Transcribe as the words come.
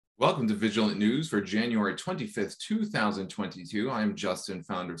Welcome to Vigilant News for January 25th, 2022. I'm Justin,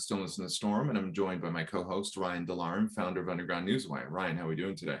 founder of Stillness in the Storm, and I'm joined by my co-host, Ryan Delarm, founder of Underground Newswire. Ryan, how are we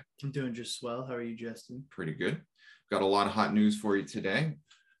doing today? I'm doing just swell. How are you, Justin? Pretty good. We've got a lot of hot news for you today.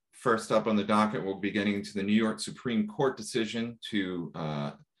 First up on the docket, we'll be getting into the New York Supreme Court decision to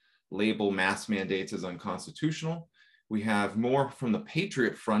label mask mandates as unconstitutional. We have more from the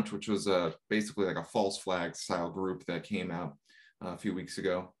Patriot Front, which was basically like a false flag style group that came out a few weeks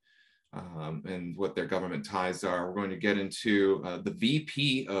ago. And what their government ties are. We're going to get into the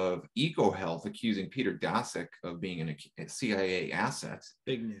VP of EcoHealth accusing Peter Daszak of being a CIA asset.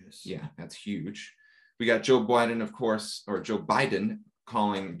 Big news. Yeah, that's huge. We got Joe Biden, of course, or Joe Biden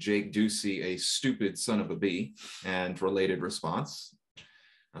calling Jake Doocy a stupid son of a bee and related response.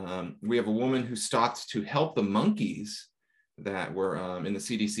 We have a woman who stopped to help the monkeys that were in the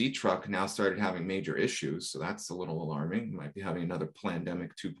CDC truck now started having major issues. So that's a little alarming. Might be having another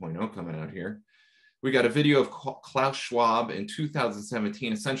pandemic 2.0 coming out here. We got a video of Klaus Schwab in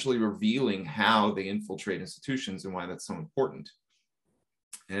 2017, essentially revealing how they infiltrate institutions and why that's so important.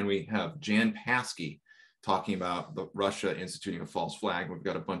 And we have Jan Paskey talking about Russia instituting a false flag. We've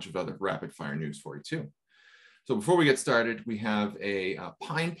got a bunch of other rapid fire news for you too. So before we get started, we have a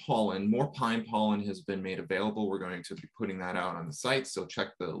pine pollen. More pine pollen has been made available. We're going to be putting that out on the site, so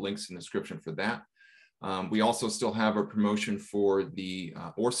check the links in the description for that. We also still have a promotion for the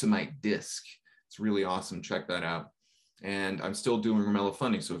Ormusite disc. It's really awesome. Check that out. And I'm still doing Romello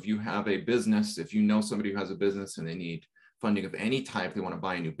funding. So if you have a business, if you know somebody who has a business and they need funding of any type, they want to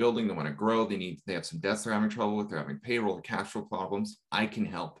buy a new building, they want to grow, they have some debts they're having trouble with, they're having payroll or cash flow problems, I can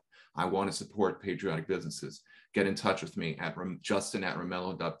help. I want to support patriotic businesses. Get in touch with me at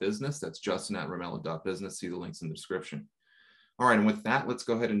justin@romello.business. That's justin@romello.business. See the links in the description. All right, and with that, let's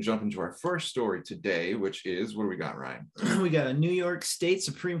go ahead and jump into our first story today, which is, what do we got, Ryan? We got a New York State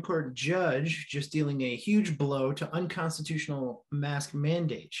Supreme Court judge just dealing a huge blow to unconstitutional mask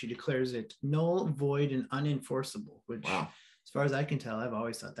mandate. She declares it null, void, and unenforceable, which, wow, as far as I can tell, I've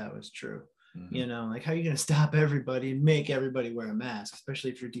always thought that was true. Mm-hmm. You know, like, how are you going to stop everybody and make everybody wear a mask,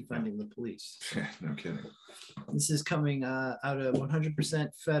 especially if you're defunding the police? No kidding. This is coming out of 100%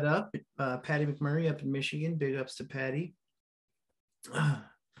 Fed Up. Patty McMurray up in Michigan. Big ups to Patty.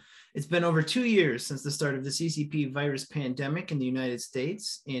 It's been over 2 years since the start of the CCP virus pandemic in the United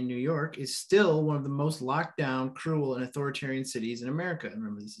States, and New York is still one of the most locked down, cruel, and authoritarian cities in America. And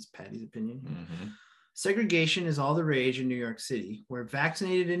remember, this is Patty's opinion. Mm-hmm. Segregation is all the rage in New York City, where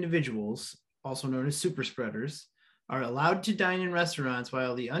vaccinated individuals, also known as super spreaders, are allowed to dine in restaurants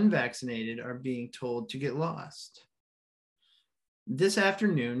while the unvaccinated are being told to get lost. This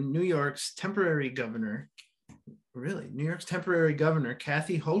afternoon, New York's temporary governor,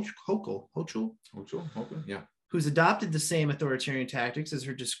 Kathy Hochul, yeah, who's adopted the same authoritarian tactics as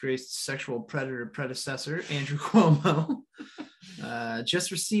her disgraced sexual predator predecessor, Andrew Cuomo,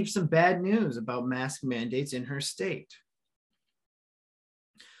 just received some bad news about mask mandates in her state.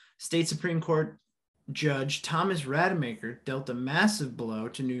 State Supreme Court Judge Thomas Rademacher dealt a massive blow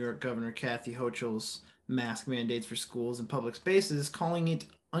to New York Governor Kathy Hochul's mask mandates for schools and public spaces, calling it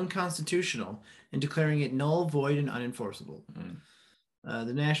unconstitutional and declaring it null, void, and unenforceable.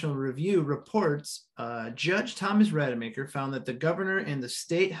 The National Review reports Judge Thomas Rademacher found that the governor and the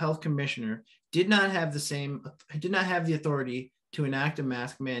state health commissioner did not have the authority to enact a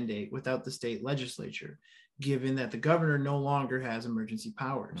mask mandate without the state legislature, given that the governor no longer has emergency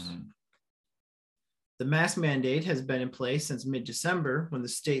powers. Mm-hmm. The mask mandate has been in place since mid-December, when the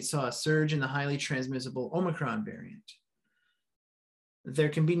state saw a surge in the highly transmissible Omicron variant. There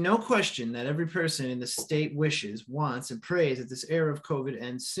can be no question that every person in the state wishes, wants, and prays that this era of COVID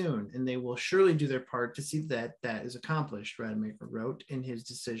ends soon, and they will surely do their part to see that that is accomplished, Rademacher wrote in his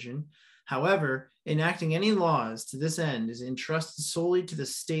decision. However, enacting any laws to this end is entrusted solely to the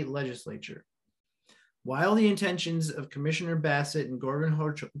state legislature. While the intentions of Commissioner Bassett and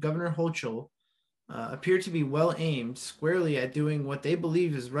Governor Hochul appear to be well aimed squarely at doing what they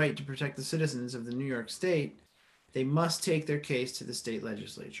believe is right to protect the citizens of the New York State, they must take their case to the state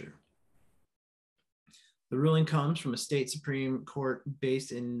legislature. The ruling comes from a state Supreme Court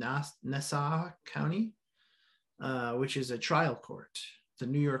based in Nassau County, which is a trial court. The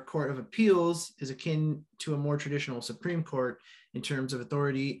New York Court of Appeals is akin to a more traditional Supreme Court in terms of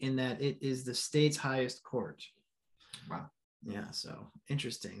authority, in that it is the state's highest court. Wow. Yeah, so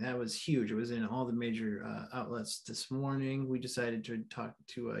interesting. That was huge. It was in all the major outlets this morning. We decided to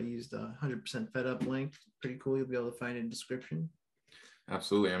use the 100% Fed Up link. Pretty cool. You'll be able to find it in the description.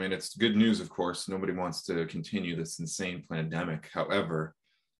 Absolutely. I mean, it's good news, of course. Nobody wants to continue this insane pandemic. However,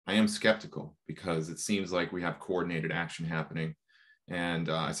 I am skeptical because it seems like we have coordinated action happening. And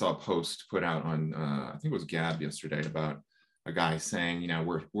I saw a post put out on, I think it was Gab yesterday, about a guy saying, you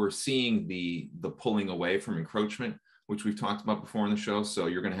know, we're seeing the pulling away from encroachment, which we've talked about before on the show. So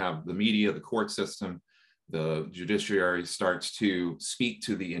you're going to have the media, the court system, the judiciary starts to speak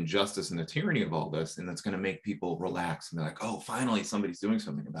to the injustice and the tyranny of all this, and that's going to make people relax and be like, oh, finally somebody's doing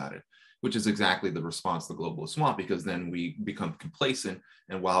something about it, which is exactly the response the globalists want, because then we become complacent,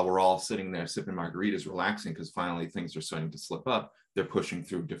 and while we're all sitting there sipping margaritas, relaxing because finally things are starting to slip up, they're pushing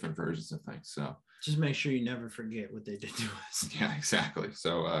through different versions of things. So just make sure you never forget what they did to us. Yeah, exactly.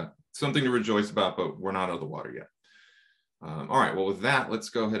 So something to rejoice about, but we're not out of the water yet. All right, well, with that, let's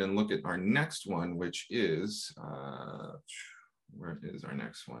go ahead and look at our next one, which is, where is our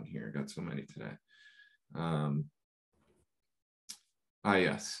next one here? Got so many today.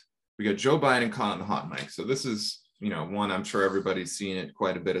 Yes, we got Joe Biden caught on the hot mic. So this is, you know, one, I'm sure everybody's seen it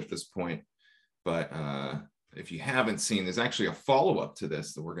quite a bit at this point, but if you haven't seen, there's actually a follow-up to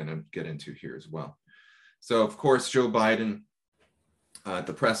this that we're going to get into here as well. So, of course, Joe Biden, at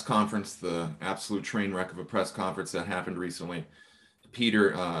the press conference, the absolute train wreck of a press conference that happened recently,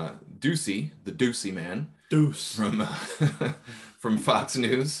 Peter Doocy, the Doocy man, from Fox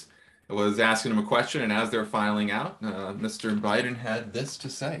News, was asking him a question, and as they're filing out, Mr. Biden had this to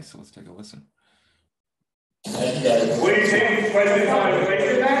say. So let's take a listen. What do you think, President Biden?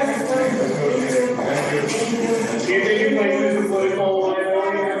 Do you think you place this in political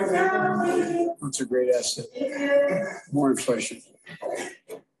liability? That's a great asset. More inflation.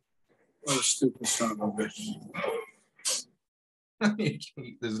 What a stupid son of a bitch.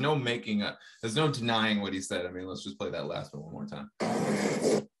 There's no making up. There's no denying what he said. I mean, let's just play that last one more time.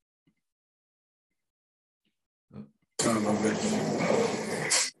 Son of a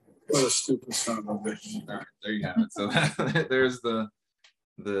bitch. What a stupid son of a bitch. All right, there you have it. So there's the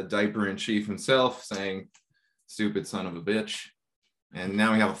diaper in chief himself saying, "Stupid son of a bitch." And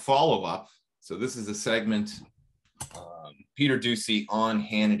now we have a follow-up. So this is a segment, Peter Daszak on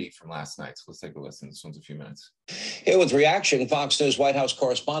Hannity from last night. So let's take a listen. This one's a few minutes. Here with reaction, Fox News White House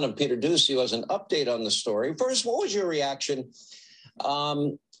correspondent Peter Daszak has an update on the story. First, what was your reaction?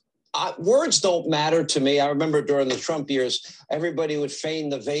 Words don't matter to me. I remember during the Trump years, everybody would feign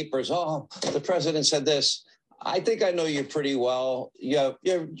the vapors. Oh, the president said this. I think I know you pretty well. You're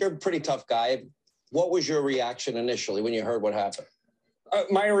a pretty tough guy. What was your reaction initially when you heard what happened?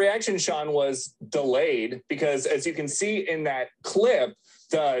 My reaction, Sean, was delayed because, as you can see in that clip,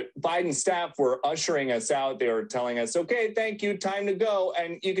 the Biden staff were ushering us out. They were telling us, okay, thank you, time to go.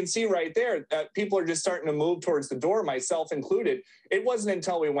 And you can see right there that people are just starting to move towards the door, myself included. It wasn't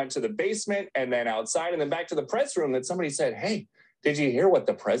until we went to the basement and then outside and then back to the press room that somebody said, hey, did you hear what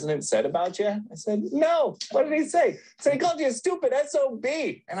the president said about you? I said, no. What did he say? He said, he called you a stupid SOB.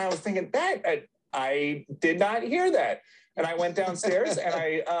 And I was thinking, I did not hear that. And I went downstairs and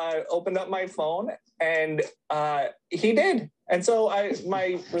I opened up my phone and he did. And so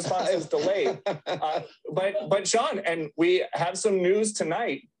my response was delayed. But Sean, and we have some news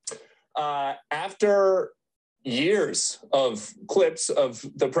tonight. After years of clips of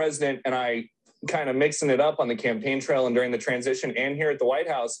the president and I kind of mixing it up on the campaign trail and during the transition and here at the White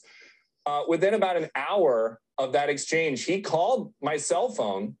House, within about an hour of that exchange, he called my cell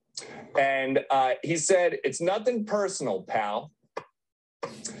phone and he said, it's nothing personal, pal.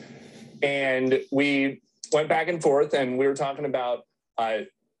 And we went back and forth and we were talking about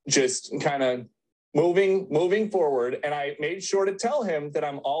just kind of moving forward. And I made sure to tell him that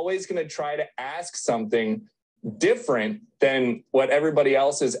I'm always going to try to ask something different than what everybody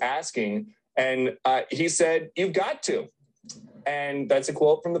else is asking. And he said, you've got to. And that's a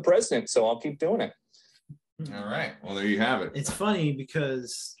quote from the president. So I'll keep doing it. All right. Well, there you have it. It's funny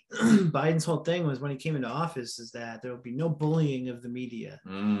because Biden's whole thing was when he came into office is that there will be no bullying of the media.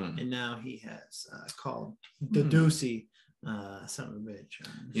 And now he has called the Doocy son of a bitch.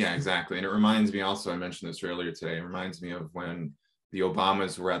 Yeah, exactly. And it reminds me also, I mentioned this earlier today, it reminds me of when the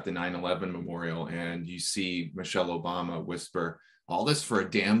Obamas were at the 9/11 memorial and you see Michelle Obama whisper, all this for a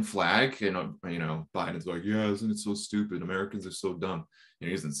damn flag. You know, Biden's like, yeah, isn't it so stupid? Americans are so dumb. You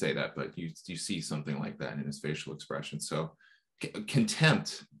know, he doesn't say that, but you see something like that in his facial expression. So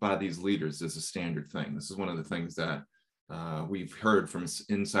contempt by these leaders is a standard thing. This is one of the things that we've heard from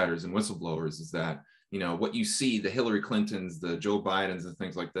insiders and whistleblowers is that, you know, what you see, the Hillary Clintons, the Joe Bidens and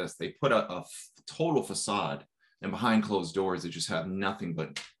things like this, they put a total facade, and behind closed doors, they just have nothing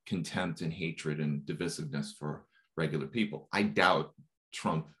but contempt and hatred and divisiveness for regular people. I doubt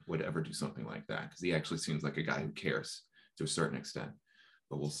Trump would ever do something like that because he actually seems like a guy who cares to a certain extent,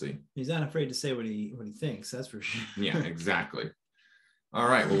 but we'll see. He's not afraid to say what he thinks, that's for sure. Yeah, exactly. All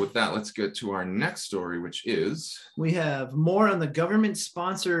right. Well, with that, let's get to our next story, which is we have more on the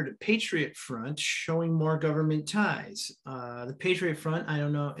government-sponsored Patriot Front showing more government ties. The Patriot Front, I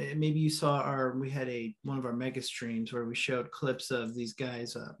don't know, maybe you saw we had one of our mega streams where we showed clips of these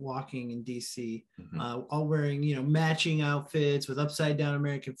guys walking in DC, all wearing, matching outfits with upside down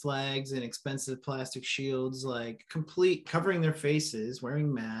American flags and expensive plastic shields, like complete covering their faces,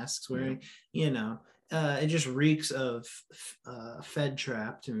 wearing masks, wearing, it just reeks of Fed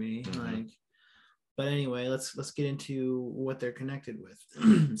trap to me. But anyway, let's get into what they're connected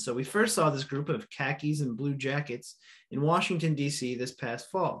with. So we first saw this group of khakis and blue jackets in Washington, D.C. this past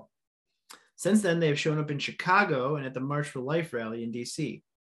fall. Since then, they have shown up in Chicago and at the March for Life rally in D.C.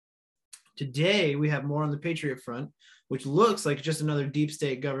 Today, we have more on the Patriot Front, which looks like just another deep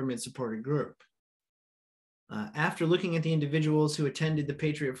state government-supported group. After looking at the individuals who attended the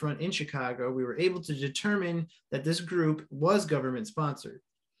Patriot Front in Chicago, we were able to determine that this group was government-sponsored.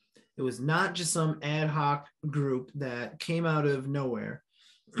 It was not just some ad hoc group that came out of nowhere.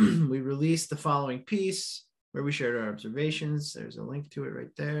 We released the following piece where we shared our observations. There's a link to it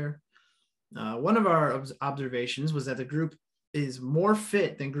right there. One of our observations was that the group is more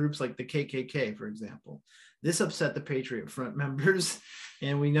fit than groups like the KKK, for example. This upset the Patriot Front members,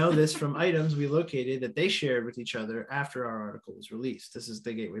 and we know this from items we located that they shared with each other after our article was released. This is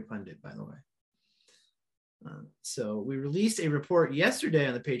the Gateway Pundit, by the way. So we released a report yesterday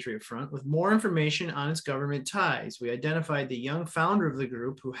on the Patriot Front with more information on its government ties. We identified the young founder of the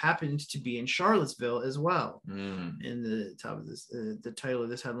group who happened to be in Charlottesville as well. And the top of this, the title of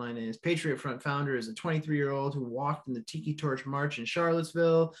this headline is Patriot Front founder is a 23-year-old who walked in the Tiki Torch March in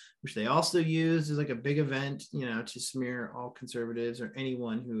Charlottesville, which they also used as like a big event, to smear all conservatives or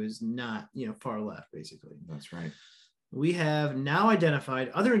anyone who is not, far left, basically. That's right. We have now identified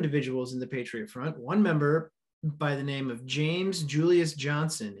other individuals in the Patriot Front. One member by the name of James Julius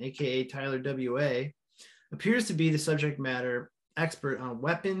Johnson, aka Tyler W.A., appears to be the subject matter expert on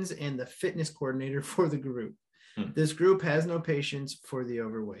weapons and the fitness coordinator for the group. This group has no patience for the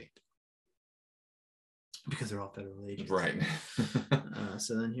overweight because they're all federal agents. Right.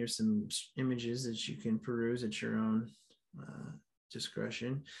 So then here's some images that you can peruse at your own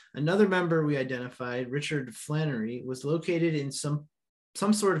discretion. Another member we identified, Richard Flannery, was located in some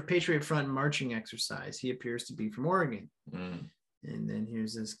sort of Patriot Front marching exercise. He appears to be from Oregon. And then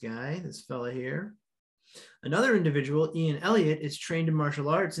here's this guy, this fella here. Another individual, Ian Elliott, is trained in martial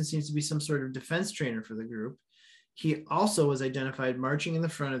arts and seems to be some sort of defense trainer for the group. He also was identified marching in the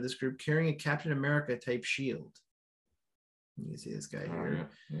front of this group carrying a Captain America type shield. You can see this guy here.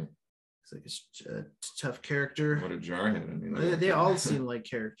 Yeah. It's like a tough character. What a jarhead. I mean, they all seem like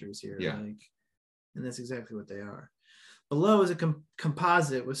characters here. Yeah. And that's exactly what they are. Below is a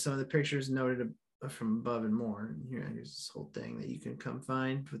composite with some of the pictures noted from above and more. And here's this whole thing that you can come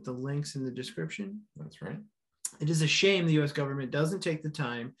find with the links in the description. That's right. It is a shame the U.S. government doesn't take the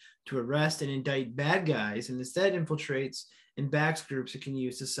time to arrest and indict bad guys and instead infiltrates and backs groups it can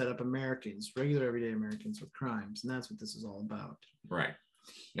use to set up Americans, regular everyday Americans, with crimes. And that's what this is all about. Right.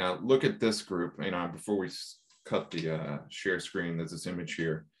 Now, look at this group. Before we cut the share screen, there's this image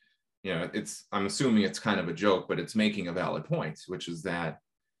here. I'm assuming it's kind of a joke, but it's making a valid point, which is that,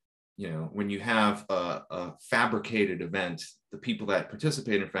 when you have a fabricated event, the people that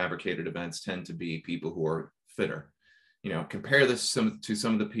participate in fabricated events tend to be people who are fitter. Compare this to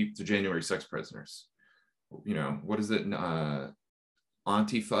some of the people, to January 6 prisoners. What is it? Antifa?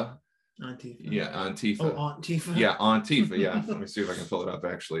 Antifa. Yeah, Antifa. Oh, Antifa. Yeah, Antifa. Yeah. Let me see if I can pull it up,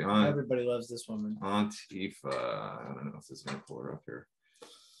 actually. Everybody loves this woman. Antifa. I don't know if this is going to pull her up here.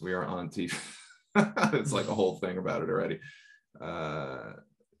 We are Antifa. It's like a whole thing about it already.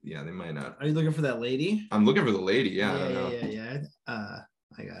 Yeah, they might not. Are you looking for that lady? I'm looking for the lady. Yeah, I don't know. Yeah.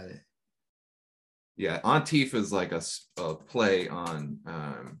 I got it. Yeah, Antifa is like a play on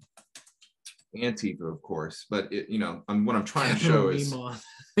Antifa, of course. But what I'm trying to show is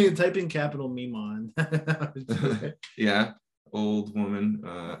you type in capital Memon. Yeah, old woman.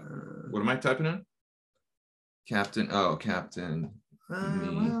 What am I typing in? Captain.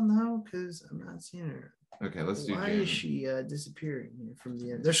 Well, no, because I'm not seeing her. Okay, let's do. Why is she disappearing here from the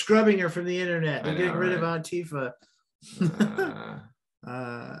internet? They're scrubbing her from the internet. They're getting rid of Antifa.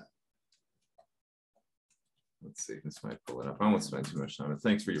 Let's see. This might pull it up. I won't spend too much time.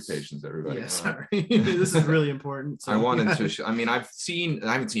 Thanks for your patience, everybody. Yeah, sorry. This is really important. So. I wanted to. I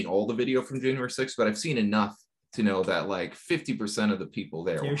haven't seen all the video from January 6th, but I've seen enough to know that like 50% of the people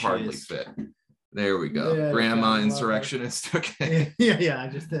there were hardly fit. There we go. Yeah, Grandma insurrectionist. Okay. Yeah.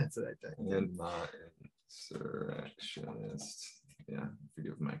 That's what I think. Grandma insurrectionist. Yeah.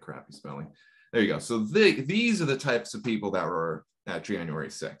 Forgive my crappy spelling. There you go. So these are the types of people that were at January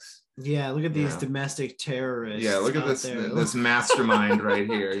 6th. Yeah, look at these domestic terrorists. Yeah, look at this mastermind right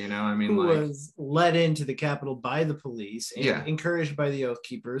here. I mean, who was led into the Capitol by the police and encouraged by the Oath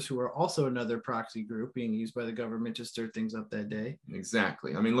Keepers, who are also another proxy group being used by the government to stir things up that day.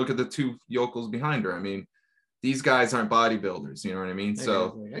 Exactly. I mean, look at the two yokels behind her. I mean, these guys aren't bodybuilders. You know what I mean?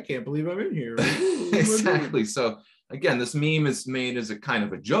 So I can't believe I'm in here. Exactly. So again, this meme is made as a kind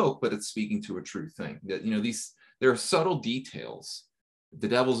of a joke, but it's speaking to a true thing. That there are subtle details. The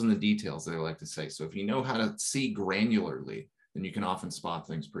devil's in the details, they like to say. So if you know how to see granularly, then you can often spot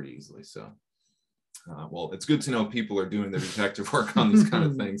things pretty easily. So, well, it's good to know people are doing their detective work on these kind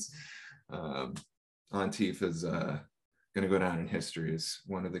of things. Antifa is going to go down in history as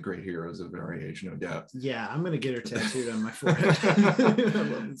one of the great heroes of our age, no doubt. Yeah, I'm going to get her tattooed on my forehead. I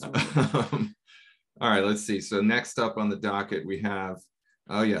love this one. All right, let's see. So next up on the docket, we have,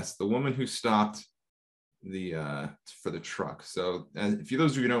 oh yes, the woman who stopped for the truck. So if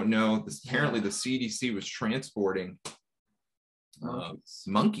those of you who don't know, apparently the CDC was transporting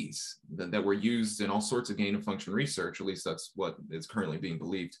monkeys that were used in all sorts of gain of function research. At least that's what is currently being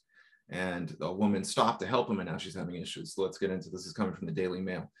believed. And a woman stopped to help him, and now she's having issues. So let's get into this. Is coming from the Daily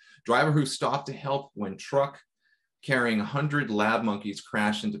Mail. Driver who stopped to help when truck carrying 100 lab monkeys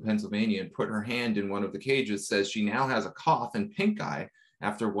crashed into Pennsylvania and put her hand in one of the cages says she now has a cough and pink eye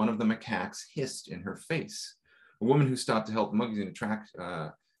after one of the macaques hissed in her face. A woman who stopped to help the monkeys in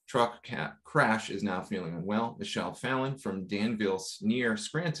a truck crash is now feeling unwell. Michelle Fallon from Danville near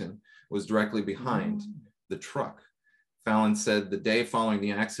Scranton was directly behind the truck. Fallon said the day following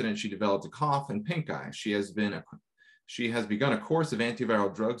the accident, she developed a cough and pink eye. She has begun a course of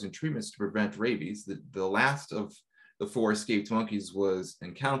antiviral drugs and treatments to prevent rabies. The last of the 4 escaped monkeys was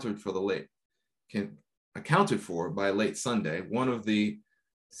accounted for by late Sunday. One of the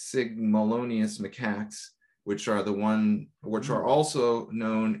Sigmalonius macaques, which are also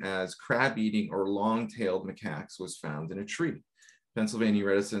known as crab-eating or long-tailed macaques, was found in a tree. Pennsylvania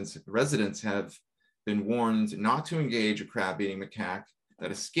residents have been warned not to engage a crab-eating macaque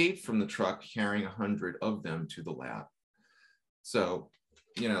that escaped from the truck carrying 100 of them to the lab. So,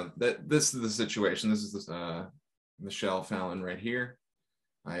 this is the situation. This is Michelle Fallon right here.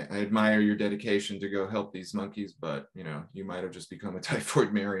 I admire your dedication to go help these monkeys, but you might have just become a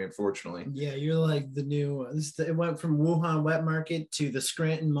typhoid Mary, unfortunately. Yeah, you're like the new. It went from Wuhan wet market to the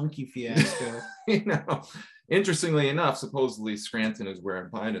Scranton monkey fiasco. Interestingly enough, supposedly Scranton is where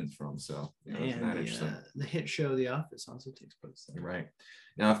Biden's from. So isn't that interesting? The hit show The Office also takes place there. Right.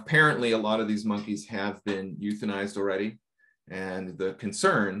 Now, apparently, a lot of these monkeys have been euthanized already, and the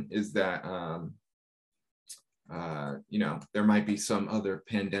concern is that there might be some other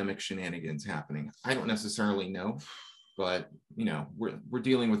pandemic shenanigans happening. I don't necessarily know, but we're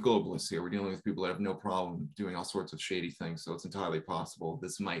dealing with globalists here. We're dealing with people that have no problem doing all sorts of shady things. So it's entirely possible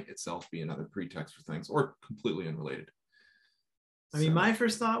this might itself be another pretext for things, or completely unrelated. I mean, my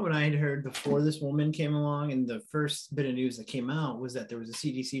first thought when I had heard before this woman came along, and the first bit of news that came out was that there was a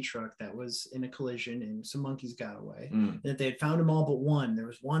CDC truck that was in a collision and some monkeys got away. And that they had found them all but one. There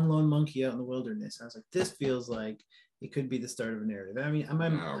was one lone monkey out in the wilderness. I was like, this feels like it could be the start of a narrative. I mean,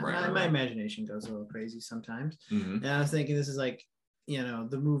 my imagination goes a little crazy sometimes. And I was thinking this is like,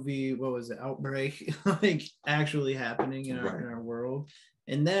 the movie, what was it, Outbreak, like actually happening in our world.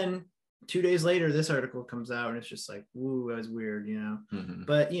 And then 2 days later, this article comes out and it's just like, woo, that was weird,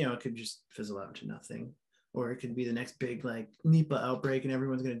 But, it could just fizzle out to nothing. Or it could be the next big, like, Nipah outbreak and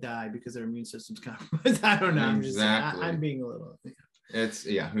everyone's going to die because their immune system's compromised. I don't know. Exactly. I'm being a little...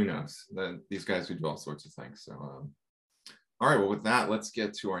 who knows? These guys who do all sorts of things. So, all right, well, with that, let's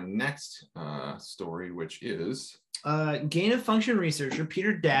get to our next story, which is... gain of function researcher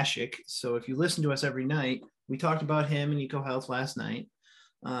Peter Daszak. So if you listen to us every night, we talked about him and EcoHealth last night.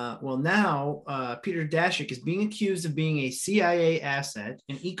 Well, now Peter Daszak is being accused of being a CIA asset,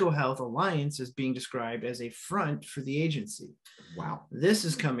 and EcoHealth Alliance is being described as a front for the agency. Wow. This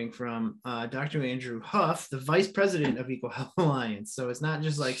is coming from Dr. Andrew Huff, the vice president of EcoHealth Alliance. So it's not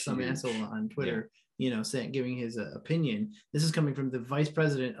just like some asshole on Twitter, giving his opinion. This is coming from the vice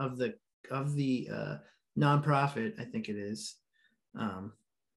president of the nonprofit, I think it is.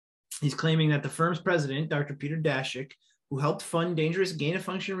 He's claiming that the firm's president, Dr. Peter Daszak, who helped fund dangerous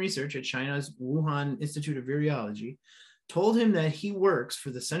gain-of-function research at China's Wuhan Institute of Virology, told him that he works for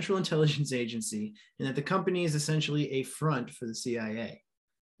the Central Intelligence Agency and that the company is essentially a front for the CIA.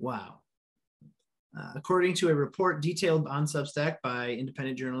 Wow. According to a report detailed on Substack by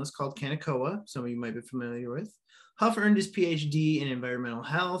independent journalist called Kanekawa, some of you might be familiar with, Huff earned his PhD in environmental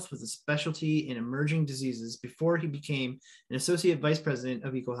health with a specialty in emerging diseases before he became an associate vice president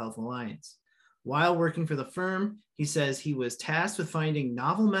of EcoHealth Alliance. While working for the firm, he says he was tasked with finding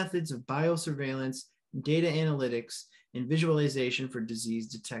novel methods of biosurveillance, data analytics, and visualization for disease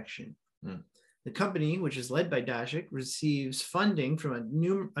detection. The company, which is led by Daszak, receives funding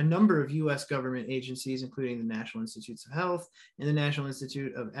from a number of U.S. government agencies, including the National Institutes of Health and the National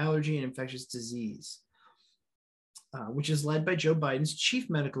Institute of Allergy and Infectious Disease, which is led by Joe Biden's chief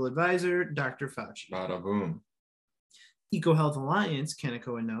medical advisor, Dr. Fauci. Bada boom. EcoHealth Alliance,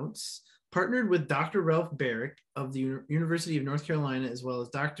 Kaneko notes, partnered with Dr. Ralph Barrick of the University of North Carolina, as well as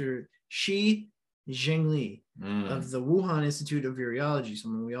Dr. Shi Zhengli of the Wuhan Institute of Virology,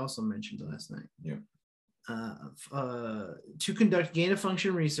 someone we also mentioned last night. Yeah. To conduct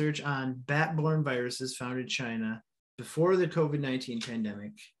gain-of-function research on bat-borne viruses found in China before the COVID-19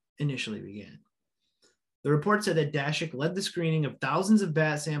 pandemic initially began. The report said that Daszak led the screening of thousands of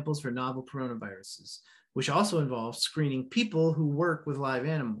bat samples for novel coronaviruses, which also involves screening people who work with live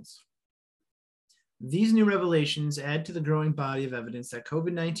animals. These new revelations add to the growing body of evidence that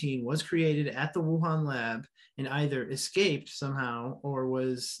COVID-19 was created at the Wuhan lab and either escaped somehow or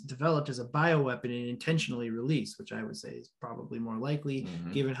was developed as a bioweapon and intentionally released, which I would say is probably more likely,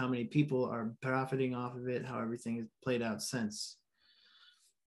 given how many people are profiting off of it, how everything has played out since.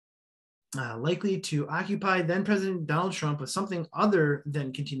 Likely to occupy then President Donald Trump with something other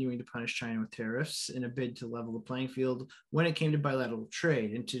than continuing to punish China with tariffs in a bid to level the playing field when it came to bilateral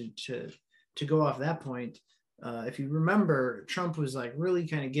trade. And to go off that point, if you remember, Trump was like really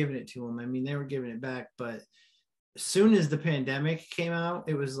kind of giving it to him. I mean, they were giving it back, but as soon as the pandemic came out,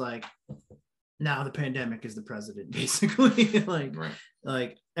 it was like, now the pandemic is the president, basically.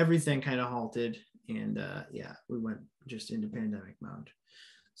 like everything kind of halted, and yeah, we went just into pandemic mode.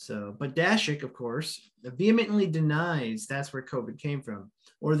 So, but Daszak, of course, vehemently denies that's where COVID came from,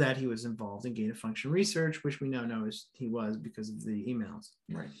 or that he was involved in gain-of-function research, which we now know he was because of the emails.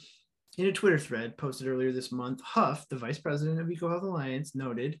 Right. In a Twitter thread posted earlier this month, Huff, the vice president of EcoHealth Alliance,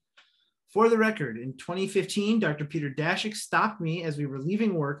 noted, "For the record, in 2015, Dr. Peter Daszak stopped me as we were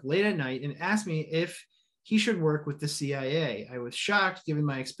leaving work late at night and asked me if he should work with the CIA. I was shocked given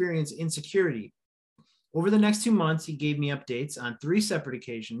my experience in security. Over the next 2 months, he gave me updates on 3 separate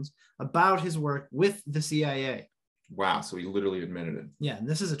occasions about his work with the CIA." Wow, so he literally admitted it. Yeah, and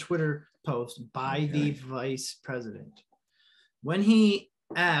this is a Twitter post by the vice president. When he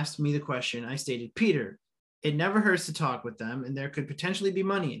asked me the question, I stated, "Peter, it never hurts to talk with them, and there could potentially be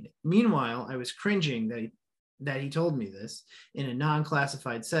money in it." Meanwhile, I was cringing that he told me this in a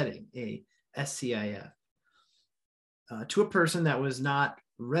non-classified setting, a SCIF, to a person that was not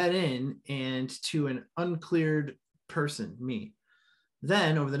read in and to an uncleared person, me.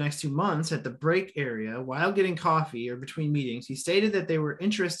 Then, over the next 2 months at the break area, while getting coffee or between meetings, he stated that they were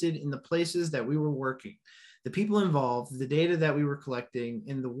interested in the places that we were working, the people involved, the data that we were collecting,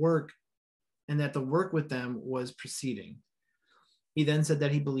 and the work, and that the work with them was proceeding. He then said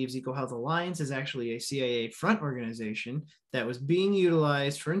that he believes EcoHealth Alliance is actually a CIA front organization that was being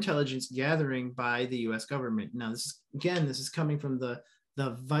utilized for intelligence gathering by the US government. Now, this is coming from the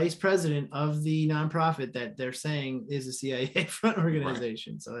vice president of the nonprofit that they're saying is a CIA front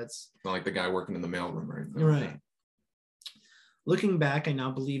organization. Right. So that's not like the guy working in the mailroom, right? Right. Looking back, I now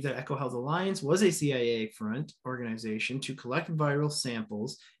believe that EcoHealth Alliance was a CIA front organization to collect viral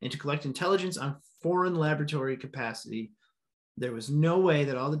samples and to collect intelligence on foreign laboratory capacity. There was no way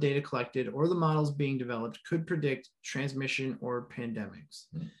that all the data collected or the models being developed could predict transmission or pandemics.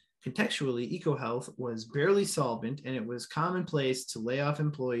 Contextually, EcoHealth was barely solvent, and it was commonplace to lay off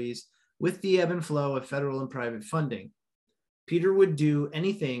employees with the ebb and flow of federal and private funding. Peter would do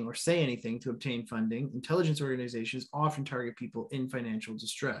anything or say anything to obtain funding. Intelligence organizations often target people in financial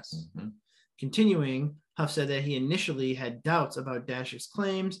distress. Continuing, Huff said that he initially had doubts about Daszak's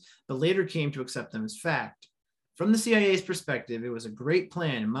claims, but later came to accept them as fact. From the CIA's perspective, it was a great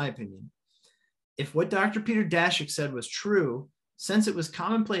plan, in my opinion. If what Dr. Peter Daszak said was true, since it was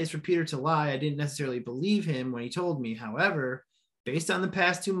commonplace for Peter to lie, I didn't necessarily believe him when he told me. However, based on the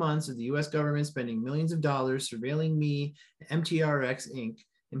past 2 months of the US government spending millions of dollars surveilling me, MTRX Inc.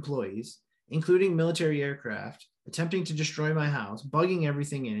 employees, including military aircraft, attempting to destroy my house, bugging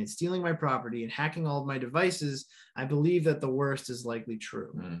everything in it, stealing my property, and hacking all of my devices, I believe that the worst is likely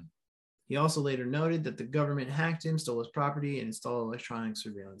true. He also later noted that the government hacked him, stole his property, and installed electronic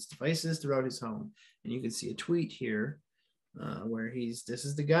surveillance devices throughout his home. And you can see a tweet here where this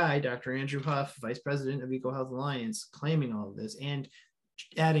is the guy, Dr. Andrew Huff, vice president of EcoHealth Alliance, claiming all of this and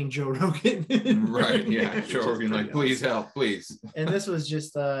adding Joe Rogan. Right, yeah, Joe Rogan, like, please help, please. And this was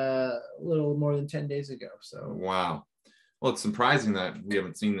just a little more than 10 days ago. So wow. Well, it's surprising that we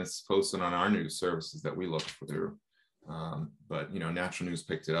haven't seen this posted on our news services that we look through. But, Natural News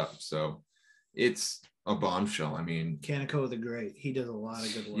picked it up. So, it's a bombshell. I mean, Kaneko the Great, he does a lot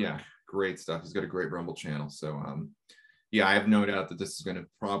of good work. Yeah, great stuff. He's got a great Rumble channel. So yeah, I have no doubt that this is going to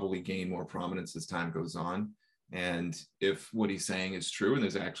probably gain more prominence as time goes on. And if what he's saying is true, and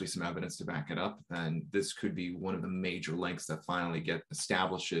there's actually some evidence to back it up, then this could be one of the major links that finally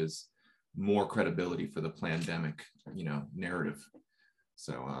establishes more credibility for the pandemic, narrative.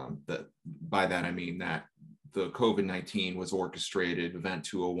 So by that, I mean that the COVID-19 was orchestrated, Event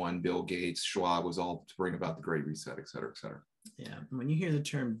 201, Bill Gates, Schwab was all to bring about the Great Reset, et cetera, et cetera. Yeah. When you hear the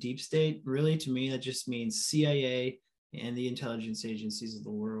term deep state, really, to me, that just means CIA and the intelligence agencies of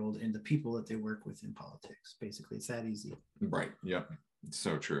the world and the people that they work with in politics. Basically, it's that easy. Right. Yep. It's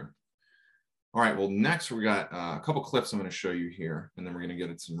so true. All right. Well, next we got a couple clips I'm going to show you here, and then we're going to get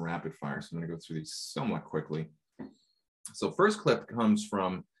into some rapid fire. So I'm going to go through these somewhat quickly. So first clip comes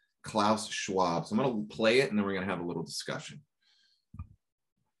from Klaus Schwab. So I'm going to play it, and then we're going to have a little discussion.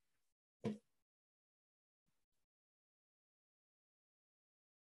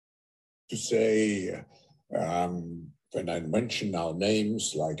 To say, when I mention our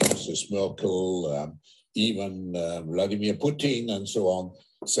names like Mrs. Merkel, even Vladimir Putin and so on,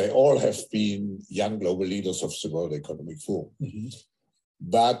 they all have been young global leaders of the World Economic Forum. Mm-hmm.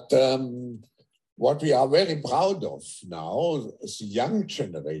 But what we are very proud of now is the young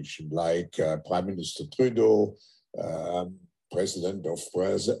generation, like Prime Minister Trudeau, President of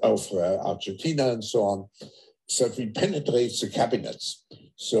Argentina and so on, that we penetrate the cabinets.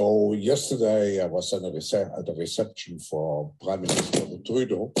 So yesterday I was at a reception for Prime Minister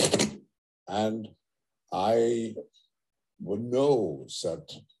Trudeau, and I would know that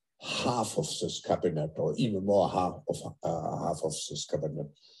half of this cabinet, or even more half of this cabinet,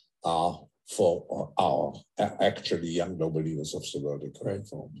 are actually young global leaders of the World Economic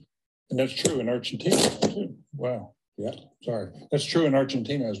Forum. And that's true in Argentina too. Wow. Yeah. Sorry. That's true in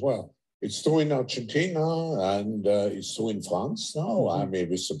Argentina as well. It's true in Argentina, and it's true in France now. Mm-hmm. I'm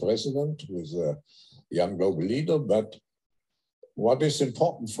with the president, who is a young global leader. But what is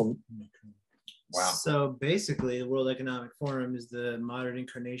important from... Wow. So basically, the World Economic Forum is the modern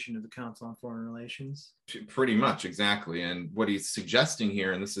incarnation of the Council on Foreign Relations. Pretty much, exactly. And what he's suggesting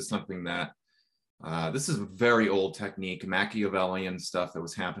here, and this is something that, this is a very old technique, Machiavellian stuff that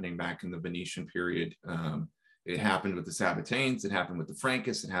was happening back in the Venetian period. It happened with the Sabbateans, it happened with the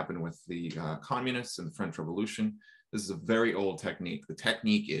Frankists, it happened with the communists in the French Revolution. This is a very old technique. The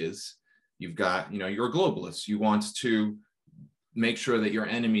technique is, you've got, you're a globalist. You want to make sure that your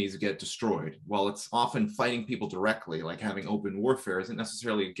enemies get destroyed. While it's often fighting people directly, like having open warfare, isn't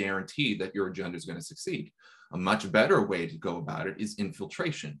necessarily a guarantee that your agenda is going to succeed. A much better way to go about it is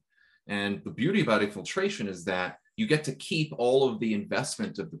infiltration. And the beauty about infiltration is that you get to keep all of the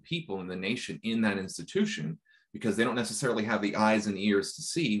investment of the people in the nation in that institution, because they don't necessarily have the eyes and ears to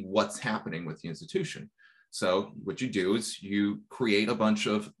see what's happening with the institution. So what you do is you create a bunch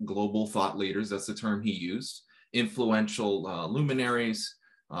of global thought leaders, that's the term he used, influential luminaries,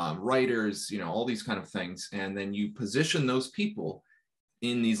 writers, all these kind of things. And then you position those people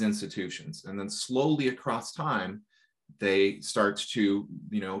in these institutions. And then slowly across time, they start to,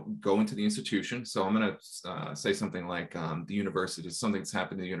 go into the institution. So I'm going to say something like the universities, something that's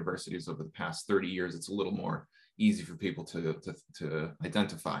happened to the universities over the past 30 years. It's a little more easy for people to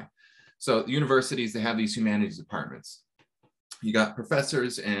identify. So the universities, they have these humanities departments. You got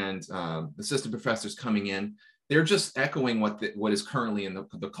professors and assistant professors coming in. They're just echoing what is currently in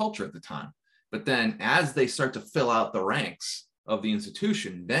the culture at the time. But then as they start to fill out the ranks of the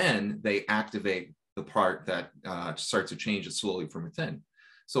institution, then they activate the part that starts to change it slowly from within.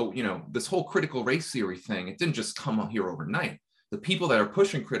 So, this whole critical race theory thing, it didn't just come up here overnight. The people that are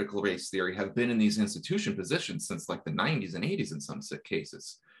pushing critical race theory have been in these institution positions since like the 90s and 80s in some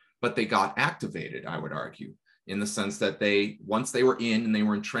cases. But they got activated, I would argue, in the sense that once they were in and they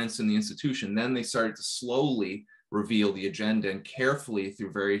were entrenched in the institution, then they started to slowly reveal the agenda and carefully,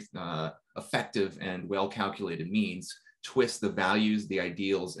 through very effective and well-calculated means, twist the values, the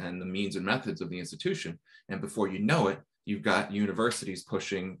ideals, and the means and methods of the institution. And before you know it, you've got universities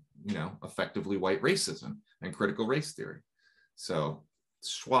pushing, effectively white racism and critical race theory. So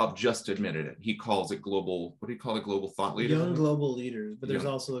Schwab just admitted it. He calls it global, what do you call it, global thought leaders? Young global leaders, but there's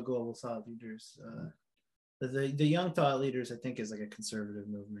also the global thought leaders. The young thought leaders, I think, is like a conservative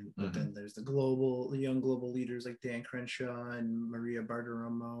movement, but then there's the young global leaders like Dan Crenshaw and Maria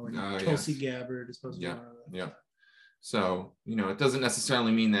Bartiromo and Tulsi Gabbard is supposed to be one of them. Yeah. So, it doesn't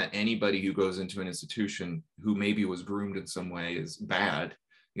necessarily mean that anybody who goes into an institution who maybe was groomed in some way is bad.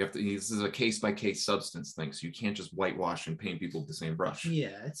 You have to, this is a case-by-case substance thing, so you can't just whitewash and paint people with the same brush.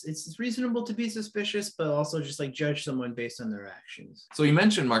 Yeah, it's reasonable to be suspicious, but also just like judge someone based on their actions. So you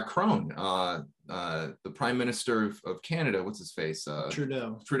mentioned Macron, the Prime Minister of Canada, what's his face?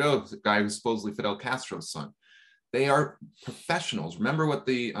 Trudeau, the guy who's supposedly Fidel Castro's son. They are professionals. Remember what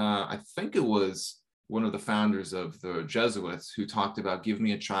I think it was one of the founders of the Jesuits who talked about, give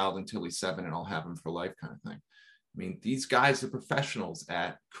me a child until he's 7 and I'll have him for life kind of thing. I mean, these guys are professionals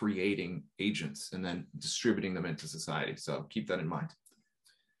at creating agents and then distributing them into society. So keep that in mind.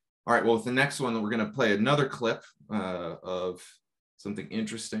 All right, well, with the next one, we're going to play another clip of something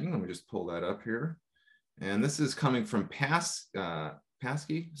interesting. Let me just pull that up here. And this is coming from Saki.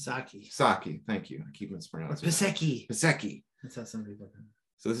 Thank you. I keep mispronouncing. Paseki. That's how some people do.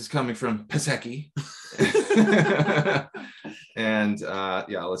 So this is coming from Paseki. And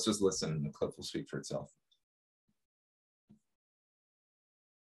yeah, let's just listen. The clip will speak for itself.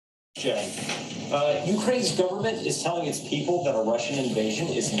 Ukraine's government is telling its people that a Russian invasion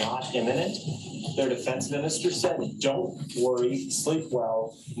is not imminent. Their defense minister said, don't worry, sleep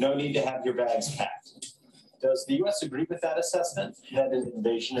well, no need to have your bags packed. Does the U.S. agree with that assessment, that an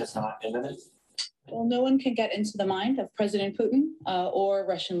invasion is not imminent? Well, no one can get into the mind of President Putin or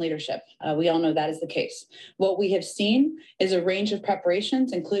Russian leadership. We all know that is the case. What we have seen is a range of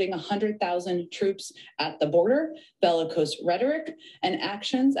preparations, including 100,000 troops at the border, bellicose rhetoric, and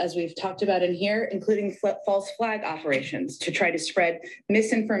actions, as we've talked about in here, including false flag operations to try to spread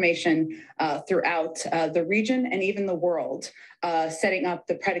misinformation throughout the region and even the world, setting up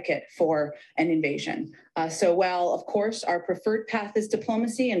the predicate for an invasion. So while, of course, our preferred path is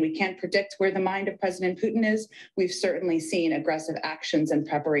diplomacy and we can't predict where the mind of President Putin is, we've certainly seen aggressive actions and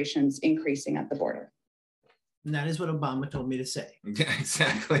preparations increasing at the border. And that is what Obama told me to say. Yeah,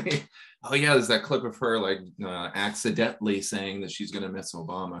 exactly. Oh yeah, there's that clip of her like accidentally saying that she's going to miss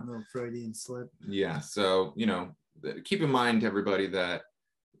Obama. No Freudian slip. Yeah, so, you know, keep in mind, everybody, that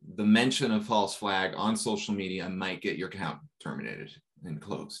the mention of false flag on social media might get your account terminated and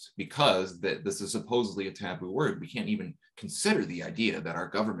closed, because this is supposedly a taboo word. We can't even consider the idea that our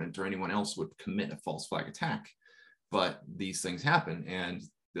government or anyone else would commit a false flag attack, but these things happen. And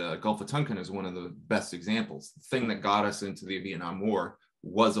the Gulf of Tonkin is one of the best examples. The thing that got us into the Vietnam War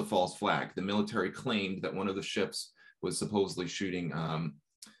was a false flag. The military claimed that one of the ships was supposedly shooting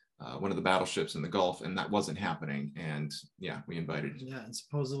one of the battleships in the Gulf, and that wasn't happening. And yeah, we invited. Yeah, and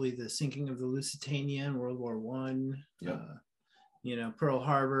supposedly the sinking of the Lusitania in World War I. Yep. You know, Pearl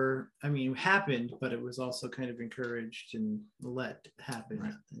Harbor, I mean, happened, but it was also kind of encouraged and let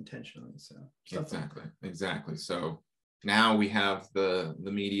happen intentionally. So Exactly. So now we have the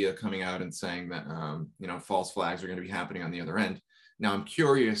media coming out and saying that, you know, false flags are going to be happening on the other end. Now, I'm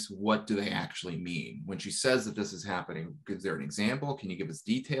curious, what do they actually mean? When she says that this is happening, is there an example? Can you give us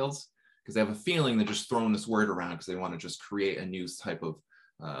details? Because I have a feeling they're just throwing this word around because they want to just create a new type of,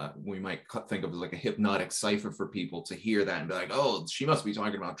 we might think of as like a hypnotic cipher for people to hear that and be like, oh, she must be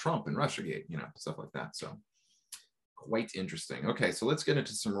talking about Trump and Russiagate, you know, stuff like that. So quite interesting. Okay, so let's get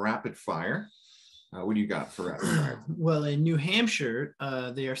into some rapid fire. What do you got for rapid fire? Well, in New Hampshire,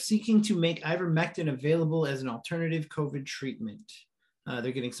 they are seeking to make ivermectin available as an alternative COVID treatment.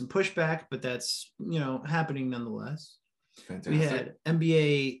 They're getting some pushback, but that's, you know, happening nonetheless. Fantastic. We had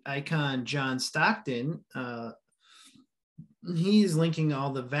NBA icon John Stockton. He's linking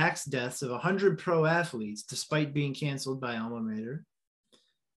all the vax deaths of 100 pro athletes despite being canceled by alma mater.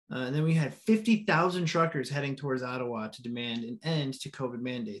 And then we had 50,000 truckers heading towards Ottawa to demand an end to COVID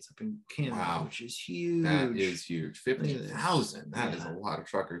mandates up in Canada, which is huge. That is huge. 50,000. That is a lot of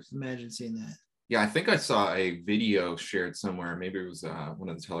truckers. Imagine seeing that. Yeah, I think I saw a video shared somewhere. Maybe it was one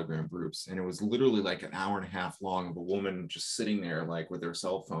of the Telegram groups, and it was literally like an hour and a half long of a woman just sitting there, like with her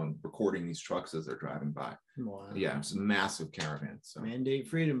cell phone, recording these trucks as they're driving by. Wow. Yeah, it's a massive caravan. So. Mandate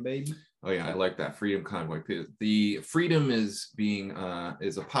freedom, baby. Oh yeah, I like that freedom convoy. The freedom is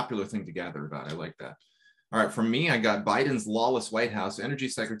a popular thing to gather about. I like that. All right, from me, I got Biden's lawless White House. Energy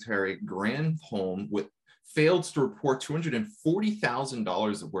Secretary Granholm failed to report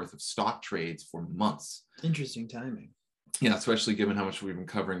 $240,000 worth of stock trades for months. Interesting timing. Yeah, especially given how much we've been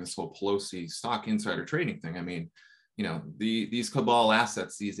covering this whole Pelosi stock insider trading thing. I mean, you know, these cabal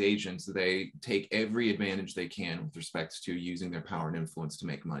assets, these agents, they take every advantage they can with respect to using their power and influence to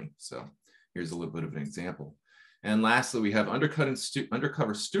make money. So here's a little bit of an example. And lastly, we have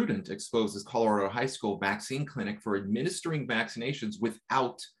undercover student exposes Colorado high school vaccine clinic for administering vaccinations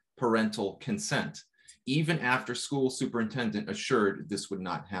without parental consent, even after school superintendent assured this would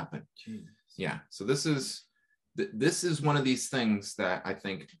not happen. Jeez. Yeah, so this is one of these things that I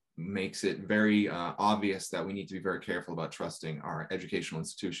think makes it very obvious that we need to be very careful about trusting our educational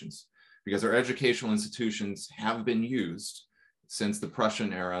institutions, because our educational institutions have been used since the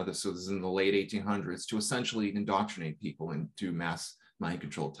Prussian era, so this is in the late 1800s, to essentially indoctrinate people into mass mind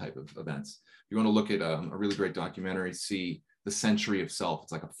control type of events. If you want to look at a really great documentary, see The Century of Self.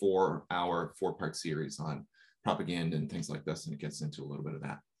 It's like a 4-hour, 4-part series on propaganda and things like this, and it gets into a little bit of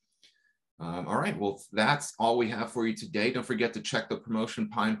that. All right, well, that's all we have for you today. Don't forget to check the promotion.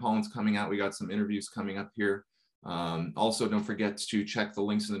 Pine Pollen's coming out. We got some interviews coming up here. Also, don't forget to check the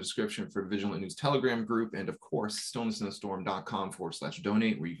links in the description for Vigilant News Telegram group, and of course,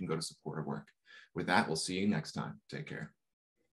 stillnessinthestorm.com/donate, where you can go to support our work. With that, we'll see you next time. Take care.